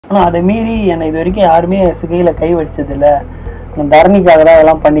ஆனால் அதை மீறி என்னை இது வரைக்கும் யாருமே சிகையில் கை வச்சதில்லை, நான் தரணிக்காக தான்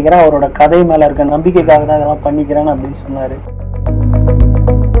அதெல்லாம் பண்ணிக்கிறேன், அவரோட கதை மேலே இருக்க நம்பிக்கைக்காக தான் இதெல்லாம் பண்ணிக்கிறேன்னு அப்படின்னு சொன்னார்.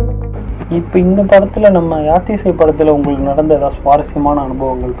 இப்போ இந்த படத்தில் நம்ம யாத்திசை படத்தில் உங்களுக்கு நடந்த ஏதாவது சுவாரஸ்யமான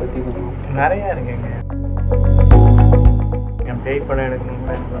அனுபவங்கள் பற்றி கொஞ்சம்? நிறையா இருக்குங்க. என் பேய் படம்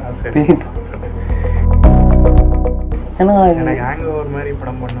எடுக்கணும்னு ஆசை. ஏன்னா எனக்கு ஹேங் ஓவர் மாதிரி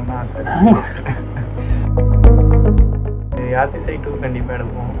படம் பண்ணணும்னு ஆசை. யாத்திசை 2 கண்டிப்பாக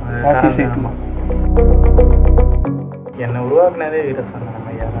எடுப்போம். என்னை உருவாக்குனதே வீரசந்தனம்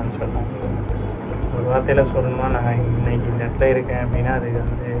ஐயா தான் சொன்னாங்க. ஒரு வார்த்தையில் சொல்லணுமா, நான் இன்னைக்கு இந்த இடத்துல இருக்கேன் அப்படின்னா அது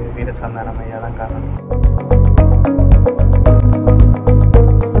வந்து வீரசந்தனம் ஐயா தான் காரணம்.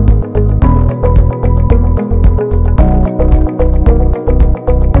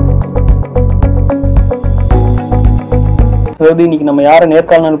 அதாவது இன்னைக்கு நம்ம யாரை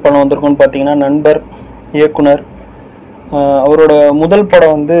நேர்காணல் பண்ண வந்திருக்கோம்னு பார்த்தீங்கன்னா, நண்பர் இயக்குனர். அவரோட முதல்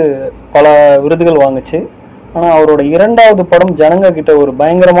படம் வந்து பல விருதுகள் வாங்குச்சு. ஆனால் அவரோட இரண்டாவது படம் ஜனங்க கிட்ட ஒரு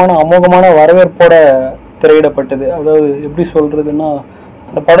பயங்கரமான அமோகமான வரவேற்போட திரையிடப்பட்டது. அதாவது எப்படி சொல்கிறதுன்னா,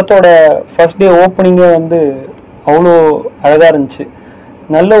 அந்த படத்தோட ஃபர்ஸ்ட் டே ஓப்பனிங்கே வந்து அவ்வளோ அழகாக இருந்துச்சு.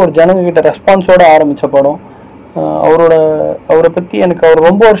 நல்ல ஒரு ஜனங்க கிட்ட ரெஸ்பான்ஸோடு ஆரம்பித்த படம். அவரை பற்றி எனக்கு அவர்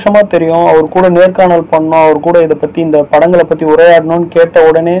ரொம்ப வருஷமாக தெரியும். அவர் கூட நேர்காணல் பண்ணோம், அவர் கூட இதை பற்றி இந்த படங்களை பற்றி உரையாடணும்னு கேட்ட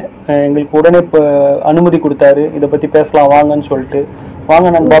உடனே எங்களுக்கு உடனே இப்போ அனுமதி கொடுத்தாரு. இதை பற்றி பேசலாம் வாங்கன்னு சொல்லிட்டு, வாங்க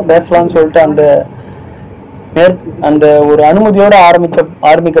நண்பா பேசலாம்னு சொல்லிட்டு அந்த ஒரு அனுமதியோடு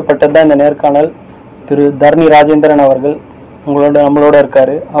ஆரம்பிக்கப்பட்டது தான் இந்த நேர்காணல். திரு தரணி ராஜேந்திரன் அவர்கள் நம்மளோட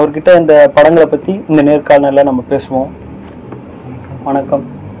இருக்காரு. அவர்கிட்ட இந்த படங்களை பற்றி இந்த நேர்காணலில் நம்ம பேசுவோம். வணக்கம்.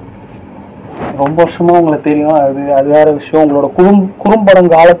 ரொம்ப வருஷமாக உங்களை தெரியும், அது வேற விஷயம். உங்களோட குறும்படம்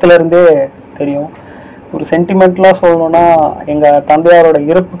காலத்திலேருந்தே தெரியும். ஒரு சென்டிமெண்ட்லாம் சொல்லணும்னா, எங்கள் தந்தையாரோட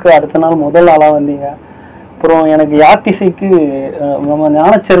இறப்புக்கு அடுத்த நாள் முதல் நாளாக வந்தீங்க. அப்புறம் எனக்கு யாத்திசைக்கு நம்ம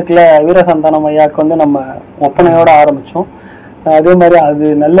ஞானச்செருக்கில் வீரசந்தானம் ஐயாவுக்கு வந்து நம்ம ஒப்பனையோடு ஆரம்பித்தோம். அதே மாதிரி அது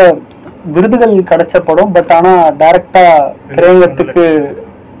நல்ல விருதுகள் கிடைச்ச படம். பட் ஆனால் டைரெக்டாக திரையரங்கத்துக்கு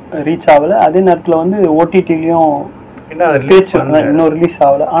ரீச் ஆகலை. அதே நேரத்தில் வந்து ஓடிடிலையும் இன்னும் ரிலீஸ்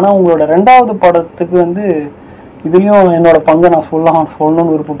ஆகலை. ஆனால் உங்களோட ரெண்டாவது படத்துக்கு வந்து இதுலேயும் என்னோட பங்கை நான்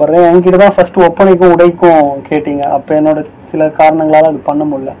சொல்லணும்னு விருப்பப்படுறேன். என்கிட்ட தான் ஃபஸ்ட்டு ஒப்பனைக்கும் உடைக்கும் கேட்டீங்க. அப்போ என்னோட சில காரணங்களால் அது பண்ண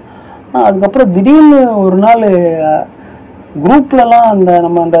முடியல. ஆனால் அதுக்கப்புறம் திடீர்னு ஒரு நாள் குரூப்லலாம்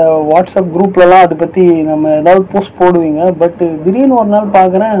நம்ம அந்த வாட்ஸ்அப் குரூப்லலாம் அதை பற்றி நம்ம ஏதாவது போஸ்ட் போடுவீங்க. பட் திடீர்னு ஒரு நாள்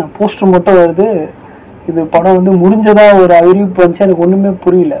பார்க்குறேன் போஸ்டர் மட்டும் வருது, இது படம் வந்து முடிஞ்சதாக ஒரு அறிவிப்பு வந்துச்சு. எனக்கு ஒன்றுமே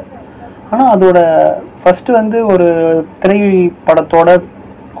புரியல. ஆனால் அதோட ஃபஸ்ட்டு வந்து ஒரு திரைப்படத்தோட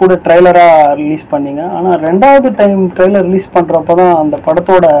கூட ட்ரெய்லராக ரிலீஸ் பண்ணீங்க. ஆனால் ரெண்டாவது டைம் ட்ரெய்லர் ரிலீஸ் பண்ணுறப்ப தான் அந்த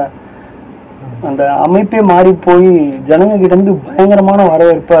படத்தோட அந்த அமைப்பே மாறி போய் ஜனங்க கிட்டேருந்து பயங்கரமான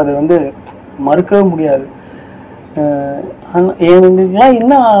வரவேற்பு. அது வந்து மறுக்கவே முடியாது. எங்களுக்குலாம்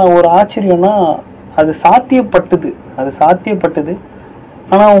என்ன ஒரு ஆச்சரியம்னா, அது சாத்தியப்பட்டது.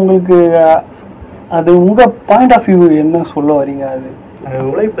 ஆனால் உங்களுக்கு அது உங்கள் பாயிண்ட் ஆஃப் வியூ என்ன சொல்ல வரீங்க? அது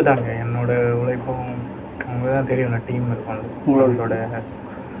உழைப்பு தாங்க. என்னோட உழைப்பும் அவங்க தான் தெரியும். டீம் இருப்பாங்க, உங்களோட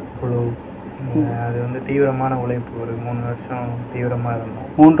குழு. அது வந்து தீவிரமான உழைப்பு. ஒரு 3 வருஷம் தீவிரமாக இருந்தோம்.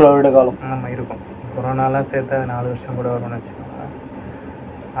 3 வருட காலம் நம்ம இருக்கும். கொரோனாலாம் சேர்த்து 4 வருஷம் கூட வரும்னு வச்சுக்கோங்க.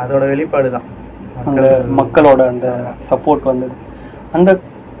 அதோட வெளிப்பாடு தான் மக்களோட அந்த சப்போர்ட் வந்தது. அந்த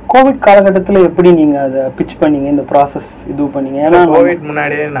கோவிட் காலகட்டத்தில் எப்படி நீங்கள் அதை பிச் பண்ணீங்க, இந்த ப்ராசஸ் இது பண்ணீங்க? ஏன்னா கோவிட்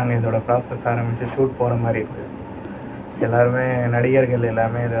முன்னாடியே நாங்கள் இதோட ப்ராசஸ் ஆரம்பித்து ஷூட் போகிற மாதிரி இருக்குது. எல்லாருமே நடிகர்கள்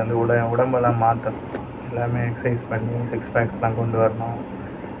எல்லாமே இது வந்து உடம்பெல்லாம் மாற்றணும், எல்லாமே எக்ஸசைஸ் பண்ணி 6 பேக்ஸ்லாம் கொண்டு வரணும்.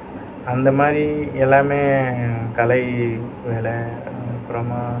 அந்த மாதிரி எல்லாமே கலை வேலை,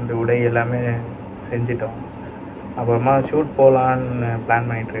 அப்புறமா அந்த உடை எல்லாமே செஞ்சிட்டோம். அப்புறமா ஷூட் போகலான்னு பிளான்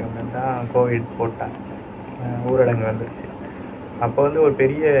பண்ணிகிட்டு இருக்கும்போது தான் கோவிட் போட்டாங்க, ஊரடங்கு வந்துருச்சு. அப்போ வந்து ஒரு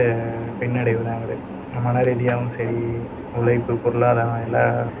பெரிய பின்னடைவு தான் அது. மன ரீதியாகவும் சரி, உழைப்பு, பொருளாதாரம் எல்லா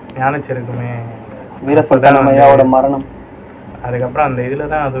ஞானச்செருக்குமே வீரசந்தானமையாவோட மரணம். அதுக்கப்புறம் அந்த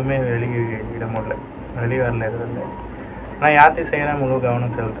இதில் தான் அதுவுமே வெளியிட முடியல, வெளிவரல எதுவும். ஆனால் யாத்திசை தான் முழு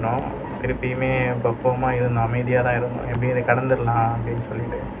கவனம் செலுத்தினோம். திருப்பியுமே பக்குவமாக இருந்தோம், அமைதியாக தான் இருந்தோம், எப்படி இதை கடந்துடலாம் அப்படின்னு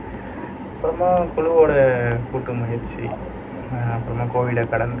சொல்லிட்டு. அப்புறமா குழுவோட கூட்டு முயற்சி, அப்புறமா கோவிடை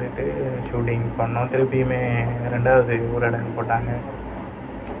கடந்துட்டு ஷூட்டிங் பண்ணோம். திருப்பியுமே 2வது ஊரடங்கு போட்டாங்க.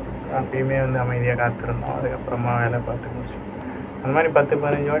 அப்பயுமே வந்து அமைதியாக காத்திருந்தோம். அதுக்கப்புறமா வேலை பார்த்து போச்சு. அந்த மாதிரி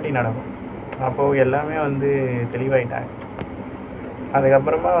 10-15 வாட்டி நடக்கும். அப்போது எல்லாமே வந்து தெளிவாயிட்டாங்க.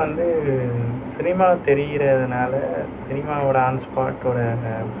 அதுக்கப்புறமா வந்து சினிமா தெரிகிறதுனால சினிமாவோட ஆன் ஸ்பாட்டோட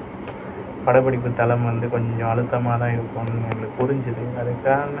படப்பிடிப்பு தளம் வந்து கொஞ்சம் அழுத்தமாக தான் இருக்கும்னு எங்களுக்கு புரிஞ்சுது.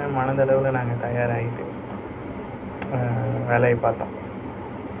 அதுக்கான மனதளவில் நாங்கள் தயாராகிட்டு வேலையை பார்த்தோம்.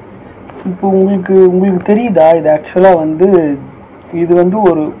 இப்போ உங்களுக்கு தெரியுதா, இது ஆக்சுவலாக வந்து இது வந்து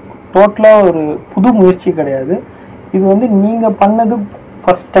ஒரு டோட்டலாக ஒரு புது முயற்சி கிடையாது. இது வந்து நீங்கள் பண்ணது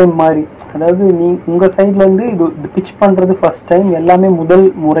ஃபஸ்ட் டைம் மாதிரி, அதாவது உங்கள் சைட்லேருந்து இது பிச் பண்ணுறது ஃபஸ்ட் டைம், எல்லாமே முதல்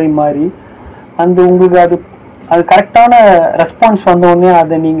முறை மாதிரி. அந்த உங்களுக்கு அது கரெக்டான ரெஸ்பான்ஸ் வந்தோடனே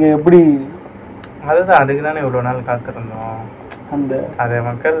அதை நீங்கள் எப்படி? அதுதான், அதுக்கு தானே இவ்வளோ நாள் காத்திருந்தோம். அதை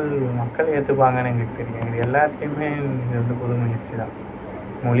மக்கள் ஏற்றுப்பாங்கன்னு எங்களுக்கு தெரியும். இது எல்லாத்தையுமே இது வந்து புது முயற்சி தான்.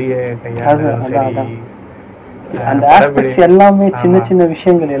 மொழியை கையாளும் சரி, அந்த ஆஸ்பெக்ட்ஸ் எல்லாமே சின்ன சின்ன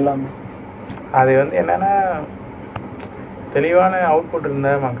விஷயங்கள் எல்லாமே அது வந்து என்னன்னா தெளிவான அவுட்புட்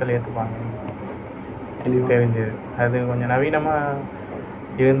இருந்தால் மக்கள் ஏற்றுப்பாங்க தெரிஞ்சது. அது கொஞ்சம் நவீனமாக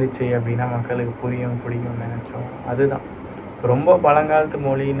இருந்துச்சு அப்படின்னா மக்களுக்கு பிடிக்கும்னு நினச்சோம். அதுதான் ரொம்ப பழங்காலத்து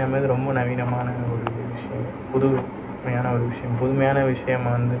மொழின்ன மாதிரி ரொம்ப நவீனமான ஒரு விஷயம், புதுமையான ஒரு விஷயம். புதுமையான விஷயம்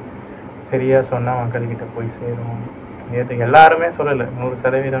வந்து சரியாக சொன்னால் மக்கள்கிட்ட போய் சேரும். எல்லாருமே சொல்லலை,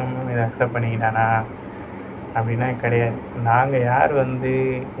 100% இதை அக்செப்ட் பண்ணிக்கிட்டானா அப்படின்னா கிடையாது. நாங்கள் யார் வந்து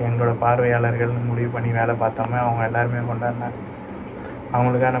எங்களோட பார்வையாளர்கள்னு முடிவு பண்ணி வேலை பார்த்தோமே அவங்க எல்லாருமே கொண்டாடினாங்க.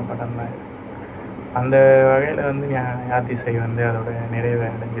 அவங்களுக்கான படம் தான். அந்த வகையில் வந்து யாத்திசை வந்து அதோட நிறைவு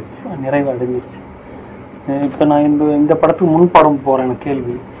அடைஞ்சிருச்சு. இப்போ நான் இந்த படத்துக்கு முன் படம் போகிறேன்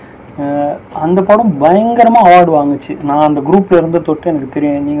கேள்வி. அந்த படம் பயங்கரமாக அவார்டு வாங்குச்சு. நான் அந்த குரூப்பில் இருந்த தொட்டு எனக்கு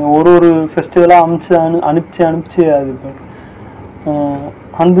தெரியும். நீங்கள் ஒரு ஃபெஸ்டிவலாக அனுப்பிச்சு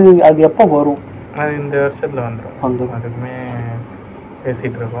அது எப்போ வரும்? அது இந்த வருஷத்தில் வந்துடும். அதுக்குமே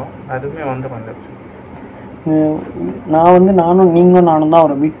பேசிகிட்டு இருக்கோம். அதுவுமே வந்துருச்சு. நானும் தான்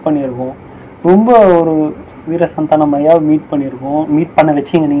அவரை மீட் பண்ணியிருக்கோம். ரொம்ப ஒரு வீர சந்தானம் ஐயாவை மீட் பண்ண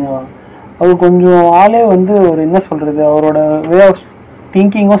வச்சிங்க நீங்கள். அவர் கொஞ்சம் ஆளே வந்து ஒரு என்ன சொல்கிறது, அவரோட வே ஆஃப்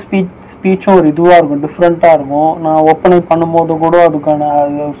திங்கிங்கும் ஸ்பீச்சும் ஒரு இதுவாக இருக்கும், டிஃப்ரெண்ட்டாக இருக்கும். நான் ஒப்பனை பண்ணும்போது கூட அதுக்கான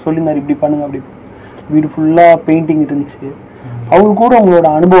சொல்லியிருந்தார், இப்படி பண்ணுங்க அப்படி. வீடு ஃபுல்லாக பெயிண்டிங் இருந்துச்சு. அவர் கூட உங்களோட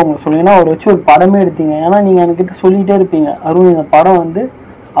அனுபவங்களை சொல்லுங்கன்னா அவரை வச்சு ஒரு படமே எடுத்தீங்க. ஏன்னா நீங்கள் என்கிட்ட சொல்லிகிட்டே இருப்பீங்க, அருண் இந்த படம் வந்து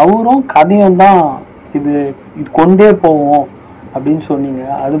அவரும் கதையும் தான் இது கொண்டே போவோம் அப்படின்னு சொன்னீங்க.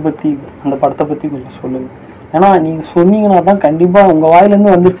 அதை பற்றி, அந்த படத்தை பற்றி கொஞ்சம் சொல்லுங்கள். ஏன்னா நீங்கள் சொன்னீங்கன்னா தான் கண்டிப்பாக உங்கள்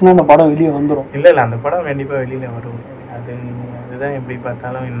வாயிலேருந்து வந்துருச்சுன்னா அந்த படம் வெளியே வந்துடும். இல்லை அந்த படம் கண்டிப்பாக வெளியில் வரும். அதுதான் எப்படி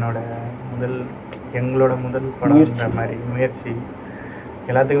பார்த்தாலும் எங்களோட முதல் படம்ன்ற மாதிரி முயற்சி.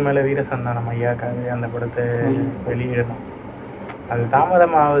 எல்லாத்துக்கும் மேலே வீர சந்தானம் ஐயாக்காக அந்த படத்தை வெளியிடணும். அது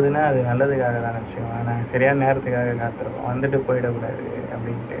தாமதம் ஆகுதுன்னா அது நல்லதுக்காக தான் விஷயம். நாங்கள் சரியான நேரத்துக்காக காத்திருக்கோம், வந்துட்டு போயிடக்கூடாது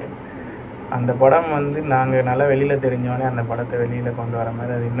அப்படின்ட்டு. அந்த படம் வந்து நாங்கள் நல்லா வெளியில் தெரிஞ்சோடனே அந்த படத்தை வெளியில் கொண்டு வர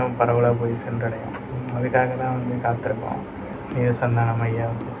மாதிரி அது இன்னும் பரவலாக போய் சென்றடையும். அதுக்காக தான் வந்து காத்திருக்கோம். வீர சந்தானம்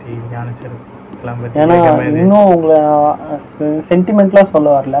ஐயாவை பற்றி, ஞானசெருக்கு எல்லாம் பற்றி. ஏன்னா இன்னும் உங்களை சென்டிமெண்ட்லாம் சொல்ல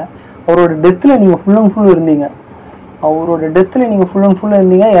வரல, அவரோட டெத்தில் நீங்கள் ஃபுல் அண்ட் ஃபுல்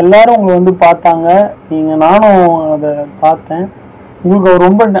இருந்தீங்க. எல்லாரும் உங்களை வந்து பார்த்தாங்க. நானும் அதை பார்த்தேன். உங்களுக்கு அவர்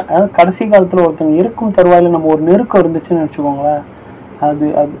ரொம்ப கடைசி காலத்தில் ஒருத்தங்க இருக்கும் தருவாயில் நம்ம ஒரு நெருக்கம் இருந்துச்சுன்னு வச்சுக்கோங்களேன். அது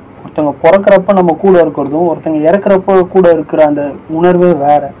ஒருத்தங்க பிறக்கிறப்ப நம்ம கூட இருக்கிறதும் ஒருத்தங்க இறக்குறப்ப கூட இருக்கிற அந்த உணர்வே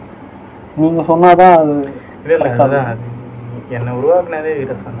வேற. நீங்கள் சொன்னாதான் அது. என்னை உருவாக்குனதே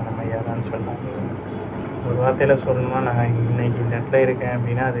வீர சந்தானம் ஐயா தான் சொல்லலாம். ஒரு வார்த்தையில் சொல்லணும்னா நான் இன்னைக்கு இந்த இடத்துல இருக்கேன்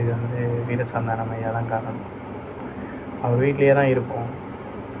அப்படின்னா அதுக்கு வந்து வீர சந்தானம் ஐயா தான் காரணம். அவர் வீட்லேயே தான் இருப்போம்.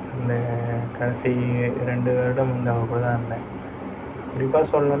 இந்த கடைசி 2 வருடம் வந்து அவர் கூட தான் இருந்தேன். குறிப்பாக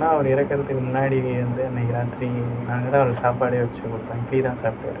சொல்லணும்னா அவர் இறக்கிறதுக்கு முன்னாடி வந்து அன்றைக்கி ராத்திரி நாங்கள் தான் அவருக்கு சாப்பாடே வச்சு கொடுத்தோம். இட்லி தான்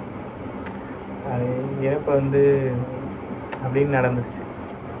சாப்பிட்டாரு. அது இறப்பு வந்து அப்படின்னு நடந்துருச்சு.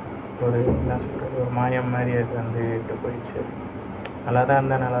 ஒரு என்ன சொல்கிறது, ஒரு மாயம் மாதிரி அது வந்து விட்டு போயிடுச்சு. நல்லா தான்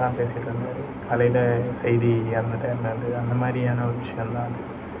இருந்தால் நல்லா தான் பேசிகிட்டு இருந்தார். காலையில் செய்தி இறந்துட்டாருந்தது அந்த மாதிரியான ஒரு விஷயந்தான்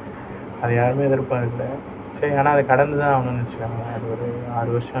அது யாருமே எதிர்பார்க்கல. சரி, ஆனால் அதை கடந்து தான் ஆகணும்னு வச்சுக்கோங்க. அது ஒரு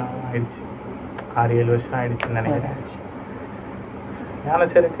 6 வருஷம் ஆயிடுச்சு, 6-7 வருஷம் ஆயிடுச்சுன்னு நினைக்கிறேன்.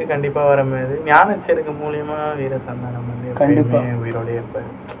 ஞானசெருக்கு கண்டிப்பாக வரும்போது ஞானசெருக்கு மூலியமாக வீர சந்தானம் வந்து எப்பயுமே உயிரோடு இருப்பார்.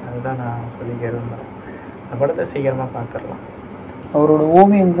 அதுதான் நான் சொல்லிக்கிறேன். அந்த படத்தை சீக்கிரமாக பார்த்துடலாம். அவரோட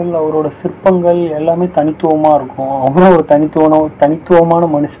ஓவியங்கள், அவரோட சிற்பங்கள் எல்லாமே தனித்துவமாக இருக்கும். அவரும் ஒரு தனித்துவமான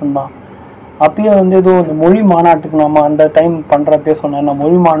மனுஷன்தான். அப்பயே வந்து ஏதோ இந்த மொழி மாநாட்டுக்கு நம்ம அந்த டைம் பண்ணுறப்பே சொன்னேன், நான்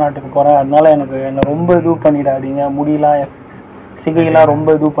மொழி மாநாட்டுக்கு போகிறேன், அதனால என்னை ரொம்ப இது பண்ணிடாதீங்க, முடியலாம் சிகையெல்லாம்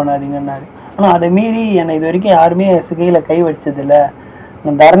ரொம்ப இது பண்ணாதீங்கன்னாரு. ஆனால் அதை மீறி என்னை இது வரைக்கும் யாருமே சிகையில் கை வச்சதில்லை,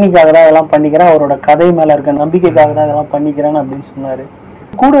 நான் தரணிக்காக தான் இதெல்லாம் பண்ணிக்கிறேன், அவரோட கதை மேலே இருக்க நம்பிக்கைக்காக தான் இதெல்லாம் பண்ணிக்கிறேன்னு அப்படின்னு சொன்னார்.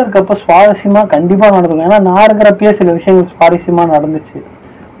 கூட இருக்கப்போ சுவாரஸ்யமாக கண்டிப்பாக நடந்துக்கும். ஏன்னா நான் இருக்கிறப்பயே சில விஷயங்கள் சுவாரஸ்யமாக நடந்துச்சு.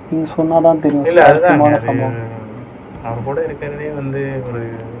 நீங்கள் சொன்னாதான் தெரியும். சுவாரஸ்யமான சம்பவம். அவர் கூட இருக்கிறதே வந்து ஒரு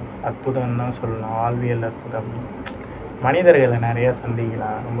அற்புதம் தான் சொல்லலாம். வாழ்வியல் அற்புதம். மனிதர்களை நிறையா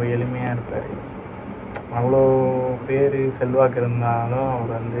சந்திக்கலாம். ரொம்ப எளிமையாக இருப்பார். அவ்வளோ பேர் செல்வாக்கு இருந்தாலும்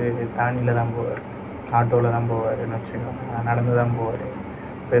அவர் வந்து தானியில் தான் போவார், ஆட்டோவில் தான் போவார்னு வச்சுக்கோங்க, நடந்து தான் போவார்.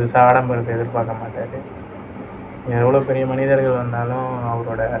 பெருசாக ஆடம்பரத்தை எதிர்பார்க்க மாட்டார். எவ்வளோ பெரிய மனிதர்கள் வந்தாலும்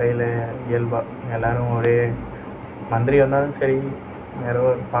அவரோட அறையில் இயல்பாக எல்லோரும் ஒரே மந்திரி வந்தாலும் சரி, வேற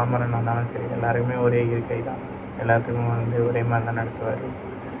ஒரு பாமரன் வந்தாலும் சரி, எல்லாருமே ஒரே இருக்கை தான். எல்லாத்துக்கும் வந்து ஒரே மாதிரி தான் நடத்துவார்.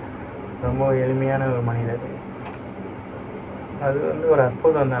 ரொம்ப எளிமையான ஒரு மனிதர். அது வந்து ஒரு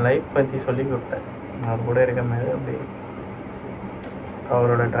அற்புதம் தான். லைஃப் பற்றி சொல்லி கொடுத்தார். அவர் கூட இருக்க மாதிரி அப்படி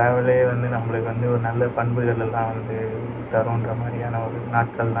அவரோட ட்ராவலே வந்து நம்மளுக்கு வந்து ஒரு நல்ல பண்புகள் எல்லாம் வந்து தருன்ற மாதிரியான ஒரு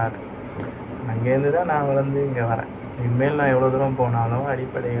நாட்கள் தான் அது. அங்கேருந்து தான் நான் வளர்ந்து இங்கே வரேன். இனிமேல் நான் எவ்வளோ தூரம் போனாலும்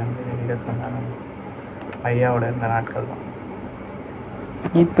அடிப்படை வந்து ஈய சந்தானம் ஐயாவோட இருந்த நாட்கள் தான்.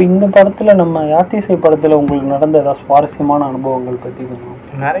 இப்போ இந்த படத்தில், நம்ம யாத்திசை படத்தில் உங்களுக்கு நடந்த ஏதாவது சுவாரஸ்யமான அனுபவங்கள் பற்றி கொஞ்சம்?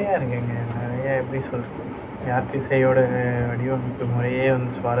 நிறையா இருக்குங்க. நிறையா எப்படி சொல்கிறது, யாத்திசையோட வடிவமைப்பு முறையே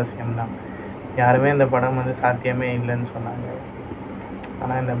வந்து சுவாரஸ்யம்தான். யாருமே இந்த படம் வந்து சாத்தியமே இல்லைன்னு சொன்னாங்க.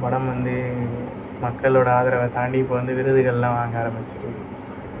 ஆனால் இந்த படம் வந்து மக்களோட ஆதரவை தாண்டி இப்போ வந்து விருதுகள்லாம் வாங்க ஆரம்பிச்சிருக்கு.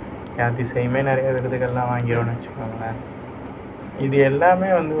 யாத்திசையுமே நிறைய விருதுகள்லாம் வாங்கிடும்னு வச்சுக்கோங்களேன். இது எல்லாமே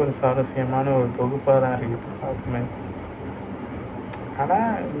வந்து ஒரு சுவாரஸ்யமான ஒரு தொகுப்பாக தான் இருக்குது பார்க்குமே.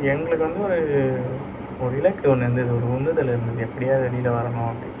 ஆனால் எங்களுக்கு வந்து ஒரு இலக்கு ஒன்று இருந்தது, ஒரு உந்துதல் இருந்தது, எப்படியாவது வெளியில் வரணும்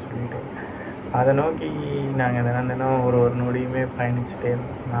அப்படின்னு சொல்லிட்டு. அதை நோக்கி நாங்கள் தினம் ஒரு நொடியுமே பயணிச்சுட்டே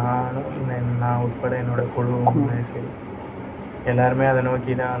இருந்தோம். நான் உட்பட என்னோடய குழுவும் சரி, எல்லாருமே அதை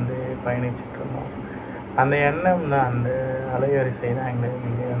நோக்கி தான் வந்து பயணிச்சுட்டு இருந்தோம். அந்த எண்ணம் தான், அந்த அலைவரிசை தான் எங்களை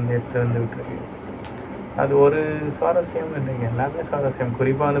இங்கே வந்து எடுத்து வந்து விட்டுருக்கு. அது ஒரு சுவாரஸ்யம் இல்லைங்க, எல்லாமே சுவாரஸ்யம்.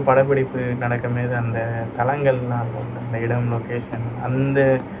 குறிப்பாக வந்து படப்பிடிப்பு நடக்கும்போது அந்த தளங்கள்லாம் இருக்கும், அந்த இடம், லொக்கேஷன், அந்த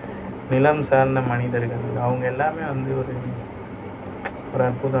நிலம் சார்ந்த மனிதர்கள், அவங்க எல்லாமே வந்து ஒரு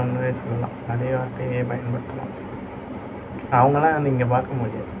அற்புதம்னு சொல்லலாம். அதே வார்த்தையே பயன்படுத்தலாம். அவங்களாம் வந்து இங்கே பார்க்க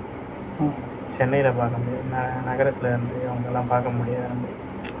முடியாது, சென்னையில் பார்க்க முடியாது, நகரத்தில் இருந்து அவங்கெல்லாம் பார்க்க முடியாது.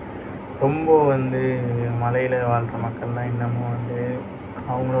 ரொம்ப வந்து மலையில் வாழ்கிற மக்கள்லாம் இன்னமும் வந்து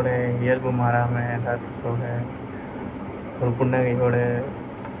அவங்களோட இயல்பு மாறாமல் எல்லாத்தோட ஒரு புன்னகையோட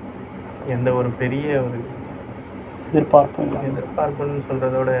எந்த ஒரு பெரிய ஒரு எதிர்பார்ப்புன்னு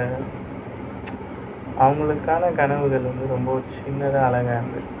சொல்கிறதோட அவங்களுக்கான கனவுகள் வந்து ரொம்ப சின்னதாக அழகாக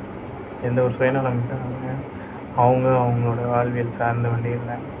இருந்தது. எந்த ஒரு சுயநலம் இல்லாமல் அவங்களோட வாழ்வியல் சார்ந்த வண்டி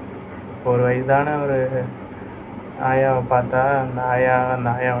இருந்தாங்க. ஒரு வயதான ஒரு ஆயாவை பார்த்தா அந்த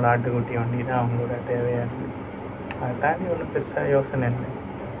ஆயாவோட ஆட்டுக்குட்டி வண்டி தான் அவங்களோட தேவையாக இருக்குது. அதை தாண்டி ஒன்றும் பெருசாக யோசனை இல்லை.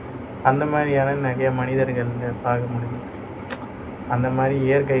 அந்த மாதிரியான நிறைய மனிதர்கள் பார்க்க முடியுது. அந்த மாதிரி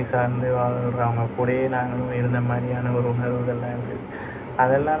இயற்கை சார்ந்து வாழ்கிறவங்க கூடயே நாங்களும் இருந்த மாதிரியான ஒரு உணர்வுகள்லாம் இருக்குது.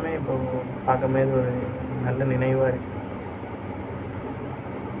 அதெல்லாமே இப்போ பார்க்கும்போது ஒரு நல்ல நினைவாக இருக்குது.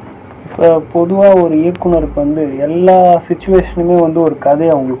 இப்போ பொதுவாக ஒரு இயக்குனருக்கு வந்து எல்லா சுச்சுவேஷனுமே வந்து ஒரு கதை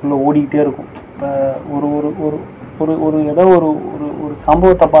அவங்களுக்குள்ளே ஓடிக்கிட்டே இருக்கும். இப்போ ஒரு ஒரு ஒரு ஒரு ஒரு ஏதோ ஒரு ஒரு ஒரு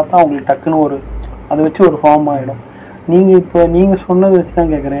சம்பவத்தை பார்த்தா அவங்களுக்கு டக்குன்னு அதை வச்சு ஒரு ஃபார்ம் ஆகிடும். நீங்கள் சொன்னதை வச்சு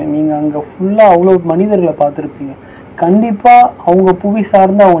தான் கேட்குறேன். நீங்கள் அங்கே ஃபுல்லாக அவ்வளோ மனிதர்களை பார்த்துருப்பீங்க. கண்டிப்பாக அவங்க புவி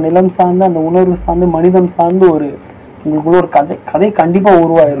சார்ந்து, அவங்க நிலம் சார்ந்து, அந்த உணர்வு சார்ந்து, மனிதம் சார்ந்து உங்களுக்குள்ள ஒரு கதை கண்டிப்பாக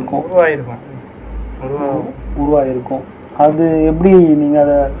உருவாயிருக்கும். அது எப்படி நீங்கள்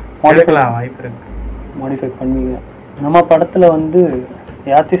அதை மாடிஃபை பண்ணுவீங்க? நம்ம படத்தில் வந்து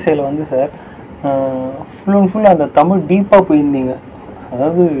யாத்திசையில் வந்து சார் ஃபுல் அண்ட் ஃபுல் அந்த தமிழ் டீப்பாக போயிருந்தீங்க.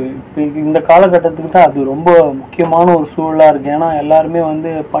 அதாவது இப்போ இந்த காலகட்டத்துக்கு தான் அது ரொம்ப முக்கியமான ஒரு சூழலாக இருக்குது. ஏன்னா எல்லாருமே வந்து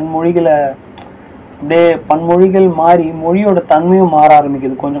பன்மொழிகள் மாறி மொழியோட தன்மையும் மாற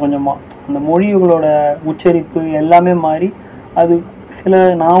ஆரம்பிக்குது கொஞ்சம் கொஞ்சமாக. அந்த மொழிகளோட உச்சரிப்பு எல்லாமே மாறி அது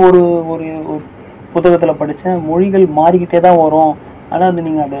நான் ஒரு ஒரு புத்தகத்தில் படித்தேன், மொழிகள் மாறிக்கிட்டே தான் வரும். ஆனால் அது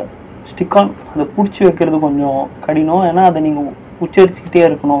நீங்கள் அதை அதை பிடிச்சி வைக்கிறது கொஞ்சம் கடினம். ஏன்னா அதை நீங்கள் உச்சரிச்சுக்கிட்டே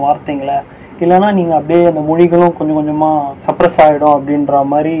இருக்கணும் வார்த்தைங்களை, இல்லைன்னா நீங்கள் அப்படியே அந்த மொழிகளும் கொஞ்சம் கொஞ்சமாக சப்ரஸ் ஆகிடும் அப்படின்ற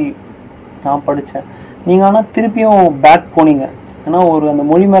மாதிரி நான் படித்தேன். நீங்கள் ஆனால் திருப்பியும் பேக் போனீங்க. ஏன்னா அந்த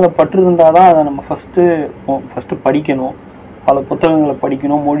மொழி மேலே பற்று இருந்தால் தான் அதை நம்ம ஃபஸ்ட்டு படிக்கணும், பல புத்தகங்களை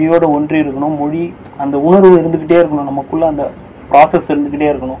படிக்கணும், மொழியோடு ஒன்றி இருக்கணும், அந்த உணர்வு இருந்துக்கிட்டே இருக்கணும், நமக்குள்ளே அந்த ப்ராசஸ்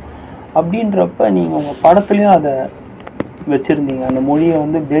இருந்துக்கிட்டே இருக்கணும். அப்படின்றப்ப நீங்கள் உங்கள் படத்துலையும் அதை வச்சுருந்தீங்க, அந்த மொழியை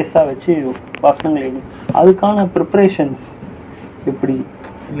வந்து பேஸாக வச்சு வசனங்கள் எழுதி. அதுக்கான ப்ரிப்ரேஷன்ஸ் எப்படி?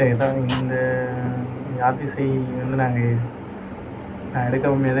 இல்லை, இதான் இந்த யாத்திசை வந்து நான்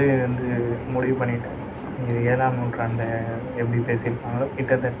எடுக்கவே வந்து முடிவு பண்ணிட்டேன். இது 7ஆம் நூற்றாண்டை எப்படி பேசியிருப்பாங்களோ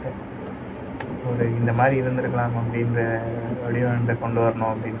கிட்டத்தட்ட இந்த மாதிரி இருந்திருக்கலாம் அப்படின்ற வடிவமைப்பை கொண்டு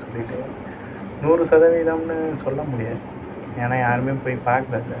வரணும் அப்படின்னு சொல்லிட்டு 100% சொல்ல முடியாது. ஏன்னா யாருமே போய்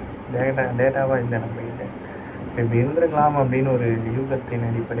பார்க்கல, டேட்டாவாக இல்லை நம்மகிட்ட. இப்படி இருந்திருக்கலாம் அப்படின்னு ஒரு யூகத்தின்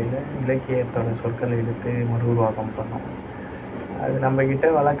அடிப்படையில் இலக்கியத்தோட சொற்களை எடுத்து மறு உருவாக்கம் பண்ணோம். அது நம்மக்கிட்ட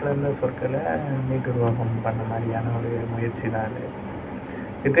வழக்கில் இருந்த சொற்களை மீட்டுருவாக்கம் பண்ண மாதிரியான ஒரு முயற்சி தான் அது.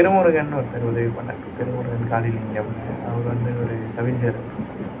 திருமுருகன் ஒருத்தர் உதவி பண்ணார், திருமுருகன் காளிலிங்கம். அவர் வந்து ஒரு கவிஞர்,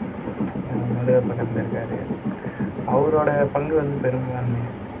 மதுரை பக்கத்தில் இருக்கார். அவரோட பங்கு வந்து பெரும்பான்மை.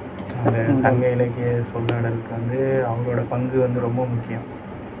 அந்த சங்க இலக்கிய சொல்லாடலுக்கு வந்து அவரோட பங்கு வந்து ரொம்ப முக்கியம்.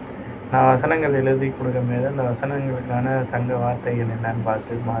 நான் வசனங்கள் எழுதி கொடுக்கும்போது அந்த வசனங்களுக்கான சங்க வார்த்தைகள் என்னன்னு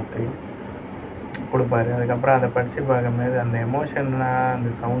பார்த்து மாற்றி கொடுப்பாரு. அதுக்கப்புறம் அதை படித்து பார்க்கும்போது அந்த எமோஷன்னாக அந்த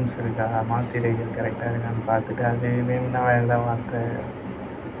சவுண்ட்ஸ் இருக்கா, மாத்திரைகள் கரெக்டாக இருக்கான்னு பார்த்துட்டு அது வேணும்னா வேறு ஏதாவது வார்த்தை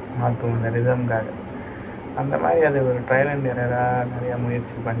மாற்றும் அந்த ரிதம்காக. அந்த மாதிரி அது ஒரு ட்ரையல் அண்ட் எரராக நிறையா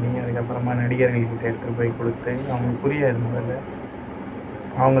முயற்சி பண்ணி அதுக்கப்புறமா நடிகர்கள்கிட்ட எடுத்துகிட்டு போய் கொடுத்து அவங்களுக்கு புரியாது. முதல்ல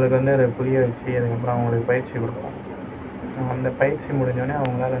அவங்களுக்கு வந்து அதை புரிய வச்சு அதுக்கப்புறம் அவங்களுக்கு பயிற்சி கொடுக்கலாம். அந்த பயிற்சி முடிஞ்சோடனே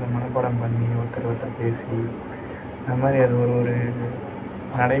அவங்களால அதை மனப்பாடம் பண்ணி ஒருத்தர் பேசி அந்த மாதிரி அது ஒரு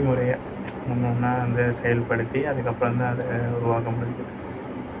நடைமுறையை ஒன்றா அந்த செயல்படுத்தி அதுக்கப்புறம் தான் அதை உருவாக்க முடியுது.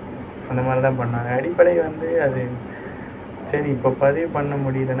 அந்த மாதிரி தான் பண்ணாங்க. அடிப்படை வந்து அது சரி இப்போ பதிவு பண்ண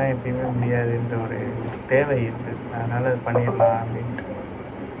முடியுதுன்னா எப்பயுமே முடியாதுன்ற ஒரு தேவை இருக்குது. அதனால் அது பண்ணிடலாம் அப்படின்ட்டு.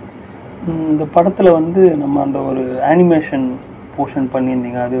 இந்த படத்தில் வந்து நம்ம அந்த ஒரு அனிமேஷன் போர்ஷன்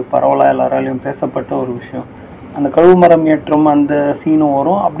பண்ணியிருந்தீங்க. அது பரவலாக எல்லாராலையும் பேசப்பட்ட ஒரு விஷயம். அந்த கழுவுமரம் ஏற்றம் அந்த சீனும்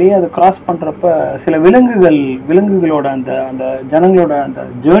வரும். அப்படியே அதை கிராஸ் பண்ணுறப்ப சில விலங்குகளோட அந்த அந்த ஜனங்களோட அந்த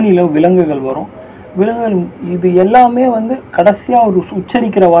ஜேர்னியில் விலங்குகள் வரும். விலங்குகள் இது எல்லாமே வந்து கடைசியாக ஒரு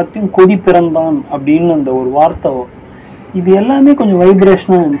உச்சரிக்கிற வார்த்தையும் கொடி பிறந்தான் அப்படின்னு அந்த ஒரு வார்த்தை. இது எல்லாமே கொஞ்சம்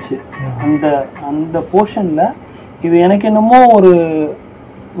வைப்ரேஷனாக இருந்துச்சு அந்த அந்த போர்ஷனில். இது எனக்கு என்னமோ ஒரு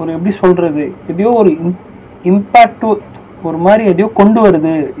எப்படி சொல்கிறது, எதையோ ஒரு இம்பேக்ட் ஒரு மாதிரி எதையோ கொண்டு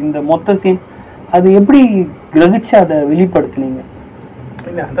வருது இந்த மொத்த சீன். அது எப்படி கிரகிச்சு அதை வெளிப்படுத்தினீங்க?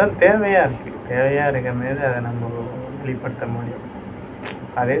 இல்லை, அதான் தேவையாக இருக்கிற மாரி அதை நம்ம வெளிப்படுத்த முடியும்.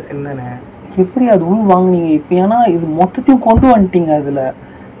 அதே சிந்தனை எப்படி அது உள் வாங்கினீங்க இப்போ? ஏன்னா இது மொத்தத்தையும் கொண்டு வந்துட்டீங்க அதில்.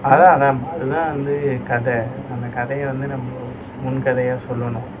 அதுதான் வந்து கதை. அந்த கதையை வந்து நம்ம முன்கதையாக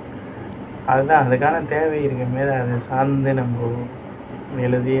சொல்லணும். அதுதான் அதுக்கான தேவை இருக்கிற மாரி அதை சார்ந்து நம்ம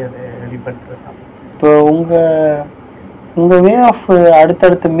எழுதி அதை வெளிப்படுத்தலாம். இப்போ உங்கள் வே ஆஃப்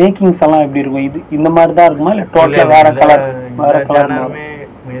அடுத்தடுத்த மேக்கிங்ஸ் எல்லாம் எப்படி இருக்கும்? இது இந்த மாதிரி தான் இருக்குமா இல்லை டோட்டலாக வேற கலர்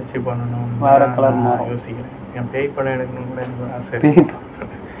முயற்சி பண்ணணும், வேற கலர் யோசிக்கிறேன். என் பேய் படம் எடுக்கணும்னு கூட எனக்கு ஒரு ஆசை.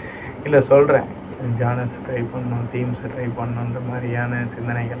 இல்லை சொல்கிறேன், ஜானர்ஸ் ட்ரை பண்ணணும், தீம்ஸ் ட்ரை பண்ணணுன்ற மாதிரியான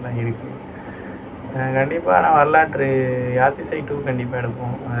சிந்தனைகள்லாம் இருக்குது. கண்டிப்பாக நான் வரலாற்று யாத்திசை 2 கண்டிப்பாக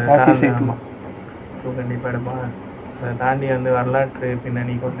எடுப்போம். ஆமாம், 2 கண்டிப்பாக எடுப்போம். அதை தாண்டி வந்து வரலாற்று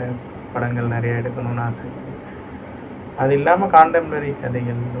பின்னணி கொண்ட படங்கள் நிறையா எடுக்கணும்னு ஆசை. அது இல்லாமல் கான்டெம்பரரி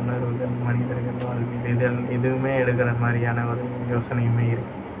கதைகள், உணர்வுகள், மனிதர்கள் வாழ்வியல் இதுவுமே எடுக்கிற மாதிரியான ஒரு யோசனையுமே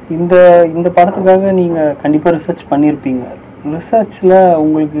இருக்குது. இந்த படத்துக்காக நீங்கள் கண்டிப்பாக ரிசர்ச் பண்ணியிருப்பீங்க. ரிசர்ச்சில்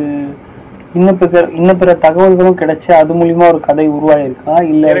உங்களுக்கு இன்ன பிற தகவல்களும் கிடைச்சி அது மூலிமா ஒரு கதை உருவாயிருக்கா?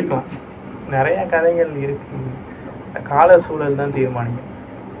 இல்லை இருக்கலாம், நிறைய கதைகள் இருக்குது. கால சூழல் தான் தீர்மானிக்கும்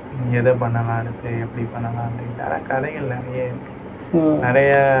எதை பண்ணலாம், அடுத்து எப்படி பண்ணலாம் அப்படின்ட்டு. ஆனால் கதைகள் நிறைய இருக்குது,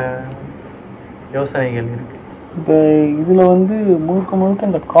 நிறைய யோசனைகள் இருக்குது. இப்போ இதில் வந்து முழுக்க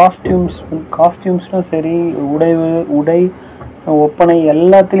இந்த காஸ்டியூம்ஸ்லாம் சரி, உடை ஒப்பனை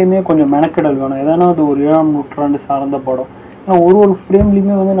எல்லாத்துலேயுமே கொஞ்சம் மெனக்கெடல் வேணும். எதனா அது ஒரு 7ஆம் நூற்றாண்டு சார்ந்த படம். ஏன்னா ஒரு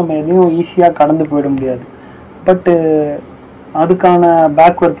ஃப்ரேம்லேயுமே வந்து நம்ம எதையும் ஈஸியாக கடந்து போயிட முடியாது. பட்டு அதுக்கான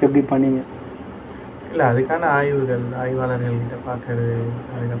பேக் ஒர்க் எப்படி பண்ணீங்க? இல்லை, அதுக்கான ஆய்வாளர்கள்கிட்ட பார்க்கறது.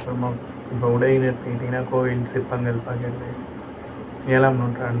 அதுக்கப்புறமா இப்போ உடையில் எடுத்துக்கிட்டிங்கன்னா கோவில் சிற்பங்கள் பார்க்கறது. 7ஆம்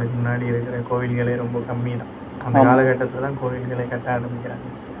நூற்றாண்டுக்கு முன்னாடி இருக்கிற கோவில்களே ரொம்ப கம்மி தான். அந்த காலகட்டத்தில் தான் கோவில்களை கட்ட ஆரம்பிக்கிறாங்க.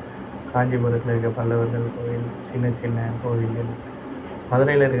 காஞ்சிபுரத்தில் இருக்க பல்லவர்கள் கோவில், சின்ன கோவில்கள்,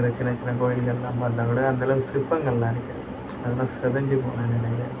 மதுரையில் இருக்கிற சின்ன கோவில்கள்லாம் பார்த்தா கூட அந்தளவு சிற்பங்கள்லாம் இருக்குது. அதெல்லாம் செதஞ்சு போன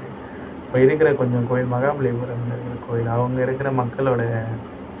நிலையில் இருக்குது. இப்போ இருக்கிற கொஞ்சம் கோவில், மகாபலிபுரத்தில் இருக்கிற கோவில், அவங்க இருக்கிற மக்களோட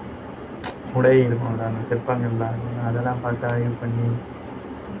உடை இருக்கும்ல, அந்த சிற்பங்கள்லாம் இருக்கும். அதெல்லாம் பார்த்து ஆய்வு பண்ணி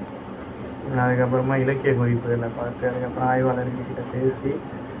அதுக்கப்புறமா இலக்கிய குறிப்புகளை பார்த்து அதுக்கப்புறம் ஆய்வாளர்கள்கிட்ட பேசி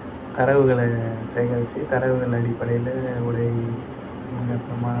தரவுகளை சேகரித்து தரவுகள் அடிப்படையில் உடை,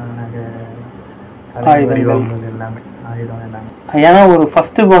 அப்புறமா வடிவங்கள் எல்லாமே ஆயுதம் எல்லாமே. ஏன்னா ஒரு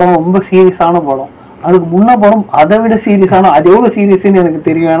ஃபர்ஸ்ட் படம் ரொம்ப சீரியஸான படம், அதுக்கு முன்ன படம் அதை விட சீரியஸான, அது எவ்வளோ சீரியஸ்ன்னு எனக்கு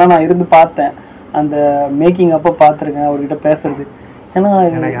தெரியும். ஏன்னா நான் இருந்து பார்த்தேன், அந்த மேக்கிங் அப்போ பார்த்துருக்கேன் அவர்கிட்ட பேசுறது. ஏன்னா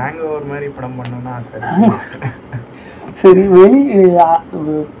எனக்கு ஹேங் ஓவர் மாதிரி படம் பண்ணணும்னு ஆசை. சரி,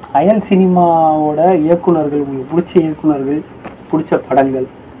 அயல் சினிமாவோட இயக்குனர்கள், உங்களுக்கு பிடிச்ச இயக்குனர்கள், பிடிச்ச படங்கள்?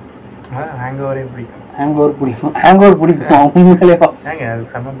 ஹேங் ஓவரே பிடிக்கும். ஹேங் ஓவர் பிடிக்கும் உண்மையிலே? அது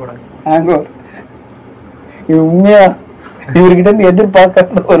செம்ம படம். ஹேங் ஓவர் இது உண்மையா இவர்கிட்ட இருந்து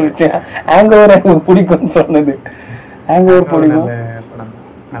எதிர்பார்க்காத ஒரு விஷயம். ஹேங் ஓவர் எனக்கு பிடிக்கும்னு சொன்னது. ஹேங் ஓவர் பிடிக்கும்,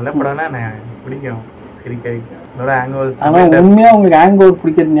 நல்ல படம்னா பிடிக்கும், சிரிக்க வைக்கும். ஆனால் உண்மையாக உங்களுக்கு ஹேங் ஓவர்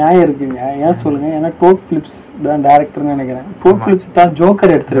பிடிக்கிறது நியாயம் இருக்குங்க. ஏன் சொல்லுங்க? ஏன்னா டோட் ஃபிலிப்ஸ் தான் டேரக்டர்னு நினைக்கிறேன். டோட் ஃபிலிப்ஸ் தான்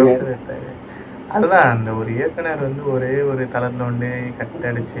ஜோக்கர் எடுத்துருக்காரு. அதுதான் அந்த ஒரு இயக்குனர் வந்து ஒரே ஒரு தளத்தில் வந்து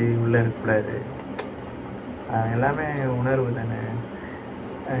கட்டடிச்சு உள்ளே இருக்கக்கூடாது. எல்லாமே உணர்வு தானே.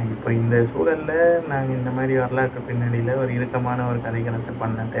 இப்போ இந்த சூழலில் நாங்கள் இந்த மாதிரி வரலாற்று பின்னணியில் ஒரு இறுக்கமான ஒரு கதைக்களத்தை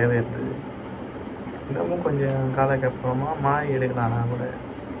பண்ண தேவை இருந்தது. இன்னமும் கொஞ்சம் காலக்கப்புறமாக மாறி எடுக்கலாம்னா கூட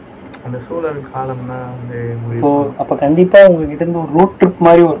அந்த சூழல் காலம் தான் வந்து இப்போ அப்போ கண்டிப்பாக உங்ககிட்ட இருந்து ஒரு ரோட் ட்ரிப்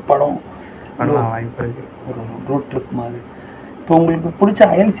மாதிரி ஒரு படம் பண்ணலாம் வாய்ப்பு இருக்குது. ஒரு ரோட் ட்ரிப் மாதிரி. இப்போ உங்களுக்கு பிடிச்ச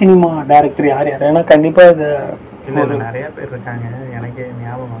அயல் சினிமா டைரக்டர் யார் யார்? ஏன்னா கண்டிப்பாக இதை இல்லை நிறையா பேர் இருக்காங்க, எனக்கே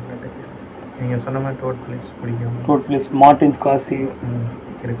ஞாபகம் வந்துட்டு. நீங்கள் சொன்ன மாதிரி டோட் பிலிப்ஸ் பிடிக்கும். டோட் பிலிப்ஸ், மார்டின் ஸ்கார்சி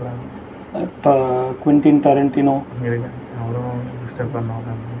இருக்கிறாங்க, குவிண்டின் டரண்டினோ இருக்காங்க, அவரும்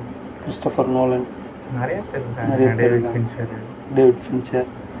கிறிஸ்டோபர் நோலன், நிறைய பேர் இருக்காங்க, டேவிட்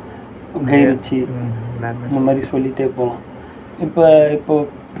ஃபின்ச்சர், கை ரிச்சி, இந்த மாதிரி சொல்லிகிட்டே போகலாம். இப்போ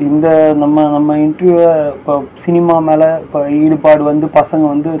இந்த நம்ம இன்டர்வியூவை இப்போ சினிமா மேலே இப்போ ஈடுபாடு வந்து பசங்க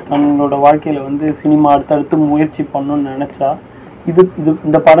வந்து தங்களோட வாழ்க்கையில் வந்து சினிமா அடுத்தடுத்து முயற்சி பண்ணணும்னு நினச்சா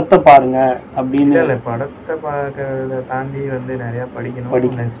இந்த படத்தை பாருங்க அப்படின்னு. இல்லை படத்தை பார்க்கறத தாண்டி வந்து நிறையா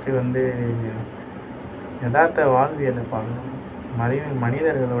படிக்கணும். நெக்ஸ்ட்டு வந்து யதார்த்த வாழ்வியலை பார்க்கணும்,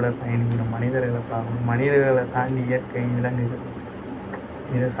 மனிதர்களோட பயணிக்கணும், மனிதர்களை பார்க்கணும், மனிதர்களை தாண்டி இயற்கை, விலங்குகள்,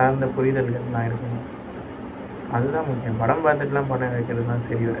 இதை சார்ந்த புரிதல்கள்லாம் இருக்கணும். அதுதான் முக்கியம். படம் பார்த்துட்டுலாம் படம் வைக்கிறது தான்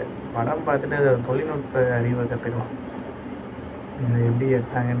சரி வராது. படம் பார்த்துட்டு அதை தொழில்நுட்ப அறிவை கற்றுக்கலாம், இந்த எப்படி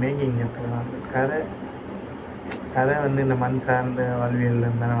எடுத்தாங்க, மேக்கிங் கற்றுக்கலாம். கதை வந்து இந்த மண் சார்ந்த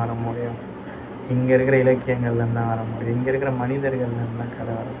வாழ்வியல்லேருந்து தானே வர முடியும், இங்கே இருக்கிற இலக்கியங்கள்லேருந்து தான் வர முடியும், இங்கே இருக்கிற மனிதர்கள்லேருந்து தான்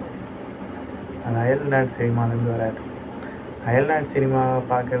கதை வர முடியும். அது அயல்நாட்டு சினிமாலேருந்து வராது. அயல்நாட்டு சினிமாவை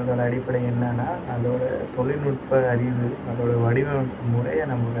பார்க்குறதோட அடிப்படை என்னன்னா அதோட தொழில்நுட்ப அறிவு, அதோட வடிவமைப்பு முறையை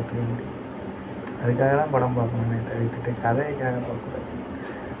நம்ம கற்றுக்க முடியும். அதுக்காக தான் படம் பார்க்கணுமே தவிர்த்துட்டு கதைக்காக பார்க்கக்கூடாது.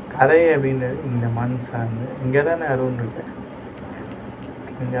 கதை அப்படின்றது இந்த மண் சார்ந்து இங்கே தானே அருண் இருக்கு,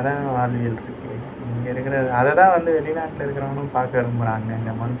 இங்கே தான் வாழ்வியல் இருக்குது, இங்கே இருக்கிற அதை தான் வந்து வெளிநாட்டில் இருக்கிறவங்களும் பார்க்க விரும்புகிறாங்க.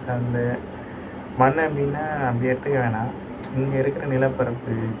 இந்த மண் சார்ந்த மண் அப்படின்னா அப்படி எடுத்துக்க வேணாம், இங்கே இருக்கிற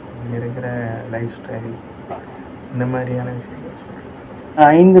நிலப்பரப்பு, இங்கே இருக்கிற லைஃப் ஸ்டைல், இந்த மாதிரியான விஷயங்கள் சொல்கிறேன்.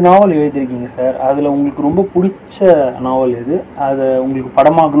 5 நாவல் எழுதியிருக்கீங்க சார், அதில் உங்களுக்கு ரொம்ப பிடிச்ச நாவல் எது? அதை உங்களுக்கு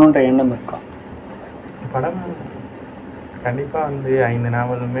படமாக்கணுன்ற எண்ணம் இருக்கா? படம் கண்டிப்பாக வந்து 5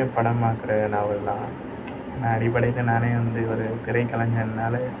 நாவலுமே படமாக்குற நாவல் தான். நான் அடிப்படையில் நானே வந்து ஒரு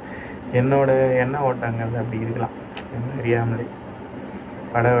திரைக்கலைஞர்னால என்னோட எண்ண ஓட்டங்கள் அப்படி இருக்கலாம், என்ன அறியாமலே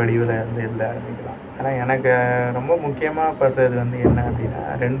பட வடிவில் வந்து எழுத ஆரம்பிக்கலாம். ஆனால் எனக்கு ரொம்ப முக்கியமாக படுறது வந்து என்ன அப்படின்னா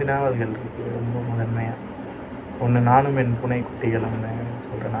 2 நாவல்கள் இருக்குது ரொம்ப முதன்மையாக. ஒன்று நானும் என் பூனை குட்டிகளும்னு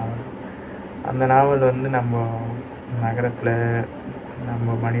சொல்கிற நாவல். அந்த நாவல் வந்து நம்ம நகரத்தில்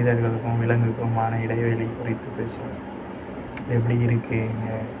நம்ம மனிதர்களுக்கும் விலங்குக்குமான இடைவெளி குறித்து பேசுவோம். எப்படி இருக்குது,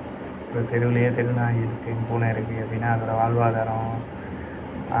 இங்கே ஒரு தெருவிலேயே தெருநாய் இருக்குது, பூனை இருக்குது அப்படின்னா அதோடய வாழ்வாதாரம்,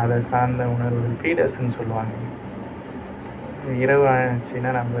 அதை சார்ந்த உணர்வுகள், ஃபீடர்ஸ்ன்னு சொல்லுவாங்க. இரவு ஆச்சுன்னா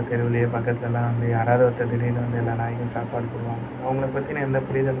நம்ம தெருவிலேயே பக்கத்துலலாம் வந்து யாராவது ஒருத்தர் திடீர்னு வந்து எல்லா நாய்க்கும் சாப்பாடு போடுவாங்க. அவங்கள பற்றின எந்த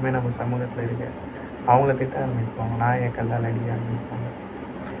புரிதலுமே நம்ம சமூகத்தில் இருக்க, அவங்கள திட்ட ஆரம்பிப்பாங்க, நாயை கல்லால் அடிக்க ஆரம்பிப்பாங்க.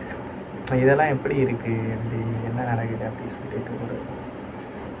 இதெல்லாம் எப்படி இருக்குது, எப்படி என்ன நடக்குது அப்படின்னு சொல்லிட்டு ஒரு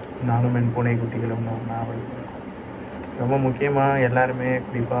நானும் என் பூனை குட்டிகளும் ஒரு நாவல். ரொம்ப முக்கியமாக எல்லாருமே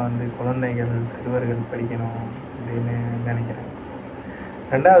குறிப்பாக வந்து குழந்தைகள், சிறுவர்கள் படிக்கணும் அப்படின்னு நினைக்கிறேன்.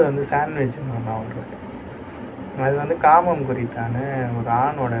 2வது வந்து சாண்ட்விச்னு ஒரு நாவல் இருக்குது. அது வந்து காமம் குறித்தான ஒரு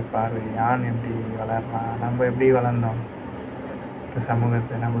ஆணோட பார்வை, ஆண் எப்படி வளர்றான், நம்ம எப்படி வளர்ந்தோம்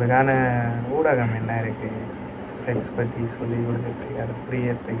சமூகத்தை, நம்மளுக்கான ஊடகம் என்ன இருக்குது, செக்ஸ் பற்றி சொல்லி கொடுக்கறதுக்கு, அதை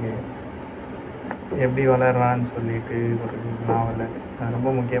புரியறதுக்கு, எப்படி வளர்றான்னு சொல்லிட்டு ஒரு நாவல். அது ரொம்ப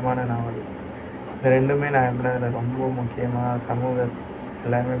முக்கியமான நாவல். இந்த 2மே நான் எழுதுனதில் ரொம்ப முக்கியமாக சமூக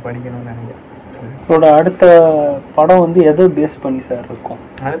எல்லாருமே படிக்கணும்னு நினைக்கிறேன். இதோட அடுத்த படம் வந்து எதை பேஸ் பண்ணி சார் இருக்கும்?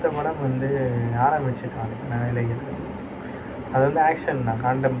 அடுத்த படம் வந்து ஆரம்பிச்சுட்டாங்க நிலைகள். அது வந்து ஆக்ஷன் தான்,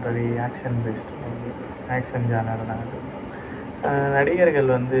 contemporary action based, action genre தான்.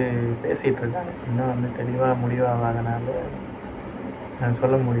 நடிகர்கள் வந்து பேசிகிட்டு இருக்காங்க, இன்னும் வந்து தெளிவாக முடிவாகாதனால நான்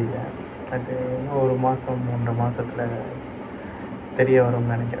சொல்ல முடியல. அது இன்னும் 1 மாதம் 1.5 மாதத்தில் தெரிய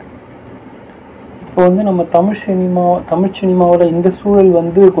வரும்னு நினைக்கிறேன். இப்போ வந்து நம்ம தமிழ் சினிமாவோட இந்த சூழல்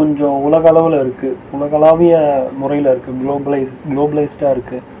வந்து கொஞ்சம் உலக அளவில் இருக்குது, உலகளாவிய முறையில் இருக்குது, குளோபலைஸ்டாக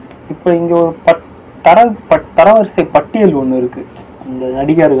இருக்குது. இப்போ இங்கே ஒரு தரவரிசை பட்டியல் ஒன்று இருக்குது அந்த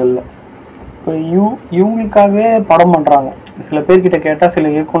நடிகர்களில். இப்போ இவங்களுக்காகவே படம் பண்ணுறாங்க. சில பேர்கிட்ட கேட்டால், சில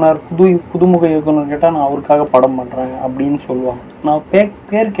இயக்குனர் புதுமுக இயக்குனர் கேட்டால் நான் அவருக்காக படம் பண்ணுறாங்க அப்படின்னு சொல்லுவாங்க. நான் பேர்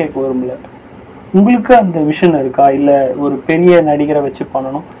கேட்க விரும்பல, உங்களுக்கு அந்த விஷன் இருக்கா? இல்லை ஒரு பெரிய நடிகரை வச்சு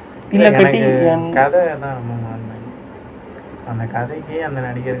பண்ணணும், இல்லை கட்டி கதை தான் ரொம்ப முதன்மை. அந்த கதைக்கு அந்த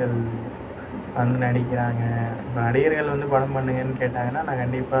நடிகர்கள் வந்து நடிக்கிறாங்க. இப்போ நடிகர்கள் வந்து படம் பண்ணுங்கன்னு கேட்டாங்கன்னா நான்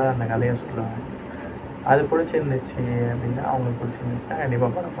கண்டிப்பாக அந்த கதையை சொல்லுவேன். அது பிடிச்சிருந்துச்சு அப்படின்னா, அவங்களுக்கு பிடிச்சிருந்துச்சுன்னா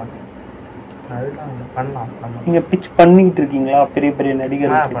கண்டிப்பாக படம் பண்ணுவேன். அதுதான் பண்ணலாம். நீங்கள் பிச் பண்ணிக்கிட்டு இருக்கீங்களா? பெரிய பெரிய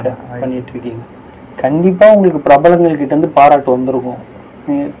நடிகர்கள் கிட்ட பண்ணிட்டு இருக்கீங்க. கண்டிப்பாக உங்களுக்கு பிரபலங்கள் கிட்டேருந்து பாராட்டு வந்திருக்கும்.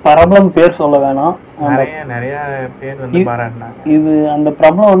 பிரபலம் பேர் சொல்ல வேணாம், நிறைய பேர் வந்து பாராட்டினாங்க. இது அந்த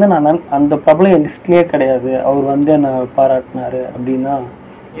பிரபலம் வந்து நான் அந்த பிரபலம் என் லிஸ்ட்லேயே கிடையாது, அவர் வந்து என்னை பாராட்டினாரு அப்படின்னா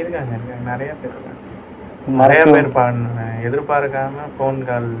இருக்காங்க நிறைய பேர் பாடினாங்க. எதிர்பார்க்காம ஃபோன்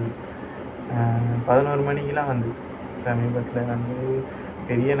கால் 11 மணிக்கெலாம் வந்து சமீபத்தில் வந்து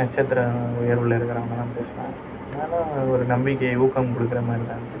பெரிய நட்சத்திர உயர்வில் இருக்கிறவங்கலாம் பேசுனாங்க. அதனால் ஒரு நம்பிக்கை ஊக்கம் கொடுக்குற மாதிரி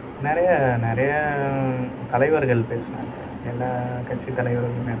தான். நிறைய தலைவர்கள் பேசினாங்க, எல்லா கட்சி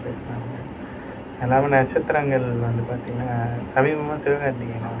தலைவர்களுமே பேசினாங்க. எல்லாமே நட்சத்திரங்கள் வந்து பார்த்திங்கன்னா சமீபமாக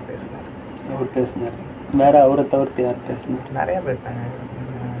சிவகார்த்திகேயன் அவர் பேசினார். வேறு அவரை தவிர்த்து யார் பேசினார்? நிறையா பேசினாங்க.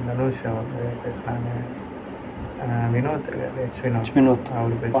 தனுஷ் அவர் பேசினாங்க, வினோத் இருக்காரு, H.Vinoth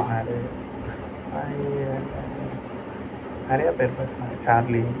அவர் பேசினார், நிறையா பேர் பேசினாங்க.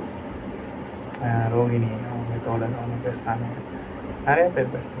 சார்லி, ரோகிணி அவங்க தோழர் அவங்க பேசினாங்க, நிறையா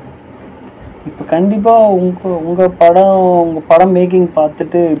பேர் பேசினாங்க. இப்போ கண்டிப்பாக உங்கள் படம் மேக்கிங்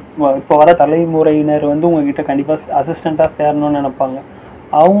பார்த்துட்டு இப்போ வர தலைமுறையினர் வந்து உங்ககிட்ட கண்டிப்பாக அசிஸ்டண்ட்டாக சேரணும்னு நினைப்பாங்க.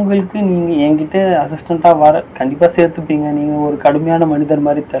 அவங்களுக்கு நீங்கள் என்கிட்ட அசிஸ்டண்ட்டாக கண்டிப்பாக சேர்த்துப்பீங்க. நீங்கள் ஒரு கடுமையான மனிதர்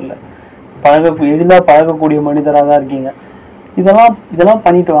மாதிரி தெரில, எளிதாக பழகக்கூடிய மனிதராக தான் இருக்கீங்க. இதெல்லாம்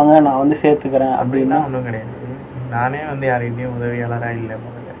பண்ணிட்டு வாங்க, நான் வந்து சேர்த்துக்கிறேன் அப்படின்னா ஒன்றும் கிடையாது. நானே வந்து யார்கிட்டையும் உதவியாளராக இல்லை.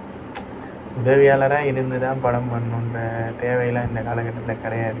 முதல்ல உதவியாளராக இருந்து தான் படம் பண்ணணுன்ற தேவையெல்லாம் இந்த காலகட்டத்தில்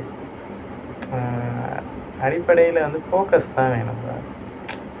கிடையாது. அடிப்படையில் வந்து ஃபோக்கஸ் தான் வேணும்.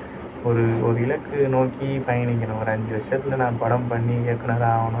 ஒரு இலக்கு நோக்கி பயணிக்கணும். ஒரு 5 வருஷத்தில் நான் படம் பண்ணி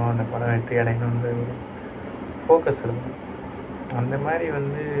இயக்குனராக ஆகணும், அந்த படம் வெற்றி அடையணுன்ற ஒரு ஃபோக்கஸ் இருக்கும். அந்த மாதிரி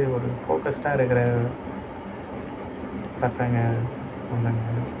வந்து ஒரு ஃபோக்கஸ்டாக இருக்கிற பசங்க பொண்ணுங்க,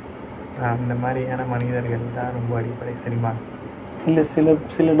 அந்த மாதிரியான மனிதர்கள் தான் ரொம்ப அடிப்படை சினிமா. இல்லை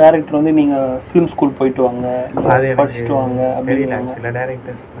சில டேரக்டர் வந்து நீங்கள் ஃபிலிம் ஸ்கூல் போயிட்டு வாங்க, அது படிச்சுட்டு வாங்க தெரியல. சில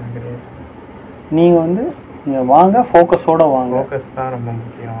டேரக்டர்ஸ் கிடையாது. நீங்கள் வந்து நீங்கள் வாங்க, ஃபோக்கஸோடு வாங்க. ஃபோக்கஸ் தான் ரொம்ப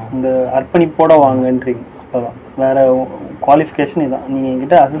முக்கியம். இந்த அர்ப்பணிப்போடு வாங்கன்றீங்க. அப்போதான் வேறு குவாலிஃபிகேஷன் இதான். நீங்கள்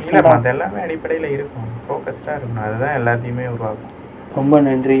என்கிட்ட அசிஸ்டன்ட் அது எல்லாமே அடிப்படையில் இருக்கும், ஃபோக்கஸ்டாக இருக்கணும். அதுதான் எல்லாத்தையுமே உருவாக்கும். ரொம்ப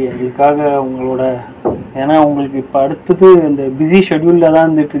நன்றி எங்களுக்காக உங்களோட. ஏன்னா உங்களுக்கு இப்போ அடுத்தது இந்த பிஸி ஷெட்யூலில் தான்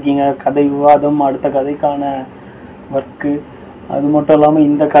இருந்துகிட்ருக்கீங்க. கதை விவாதம், அடுத்த கதைக்கான ஒர்க்கு, அது மட்டும் இல்லாமல்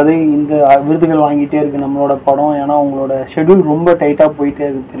இந்த விருதுகள் வாங்கிட்டே இருக்குது நம்மளோட படம். ஏன்னா உங்களோட ஷெட்யூல் ரொம்ப டைட்டாக போயிட்டே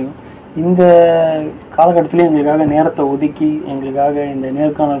இருக்குது தெரியும். இந்த காலகட்டத்திலே எங்களுக்காக நேரத்தை ஒதுக்கி எங்களுக்காக இந்த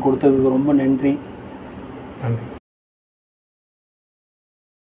நேர்காணல் கொடுத்ததுக்கு ரொம்ப நன்றி.